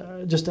will, is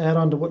just to add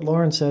on to what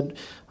Lauren said.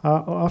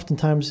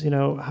 Oftentimes,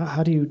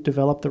 how do you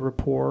develop the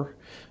rapport?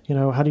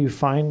 How do you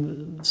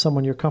find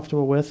someone you're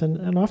comfortable with?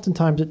 And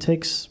oftentimes it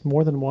takes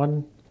more than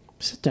one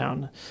sit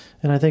down.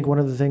 And I think one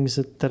of the things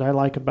that I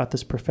like about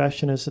this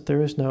profession is that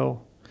there's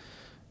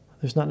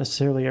not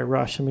necessarily a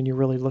rush. I mean, you're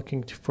really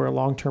looking for a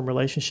long-term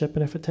relationship.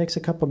 And if it takes a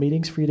couple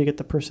meetings for you to get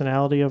the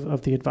personality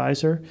of the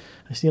advisor,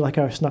 I see like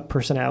I snuck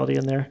personality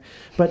in there,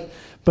 but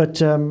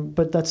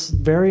that's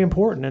very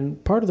important.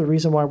 And part of the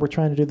reason why we're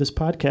trying to do this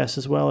podcast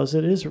as well is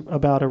it is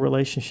about a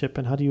relationship,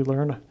 and how do you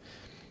learn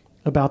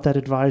about that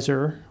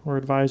advisor or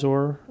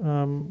advisor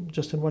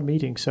just in one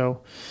meeting.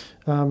 So,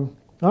 all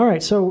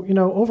right. So,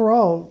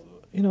 overall,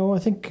 I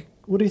think,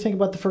 what do you think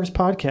about the first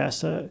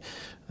podcast?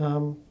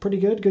 Pretty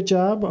good. Good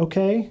job.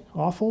 Okay.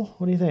 Awful.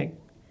 What do you think?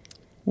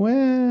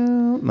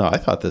 Well, no, I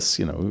thought this,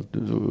 it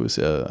was,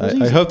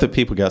 I hope that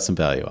people got some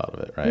value out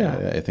of it, right?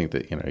 Yeah. I think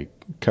that, you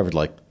covered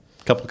like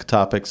a couple of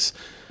topics.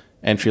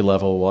 Entry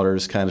level,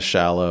 water's kind of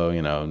shallow,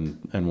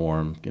 and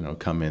warm,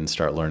 come in,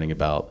 start learning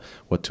about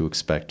what to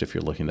expect if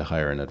you're looking to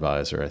hire an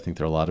advisor. I think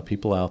there are a lot of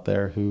people out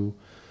there who,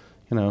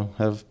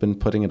 have been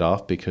putting it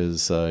off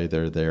because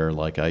either they're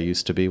like I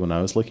used to be when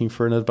I was looking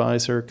for an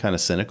advisor, kind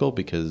of cynical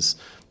because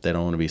they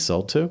don't want to be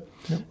sold to,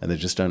 and they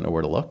just don't know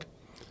where to look.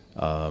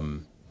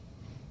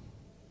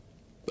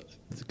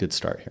 It's a good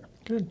start here.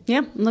 Good. Yeah,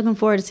 I'm looking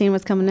forward to seeing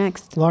what's coming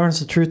next.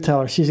 Lauren's the truth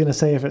teller. She's going to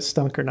say if it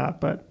stunk or not,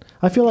 but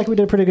I feel like we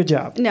did a pretty good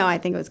job. No, I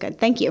think it was good.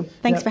 Thank you.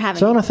 Thanks for having me.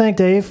 So I want to thank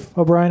Dave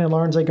O'Brien and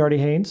Lauren Zangardi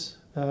Haynes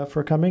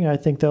for coming. I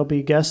think there'll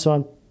be guests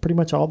on pretty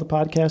much all the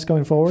podcasts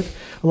going forward,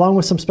 along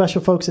with some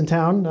special folks in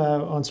town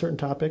on certain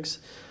topics.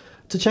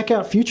 To check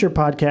out future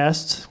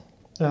podcasts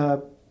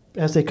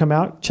as they come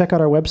out, check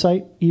out our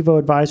website,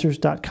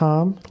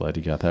 evoadvisors.com. Glad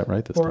you got that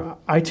right this or time.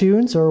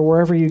 iTunes or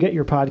wherever you get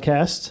your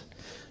podcasts.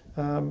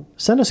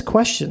 Send us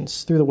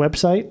questions through the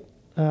website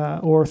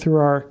or through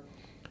our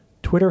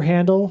Twitter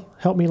handle.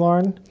 Help me,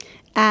 Lauren.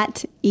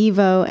 At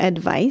Evo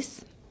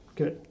Advice.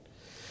 Good.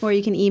 Or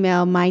you can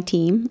email my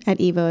team at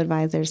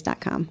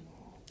evoadvisors.com.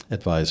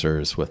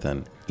 Advisors with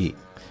an E.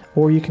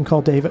 Or you can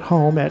call Dave at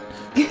home at...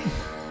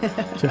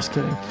 Just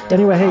kidding.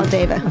 Anyway, hey. Call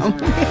Dave at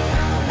home.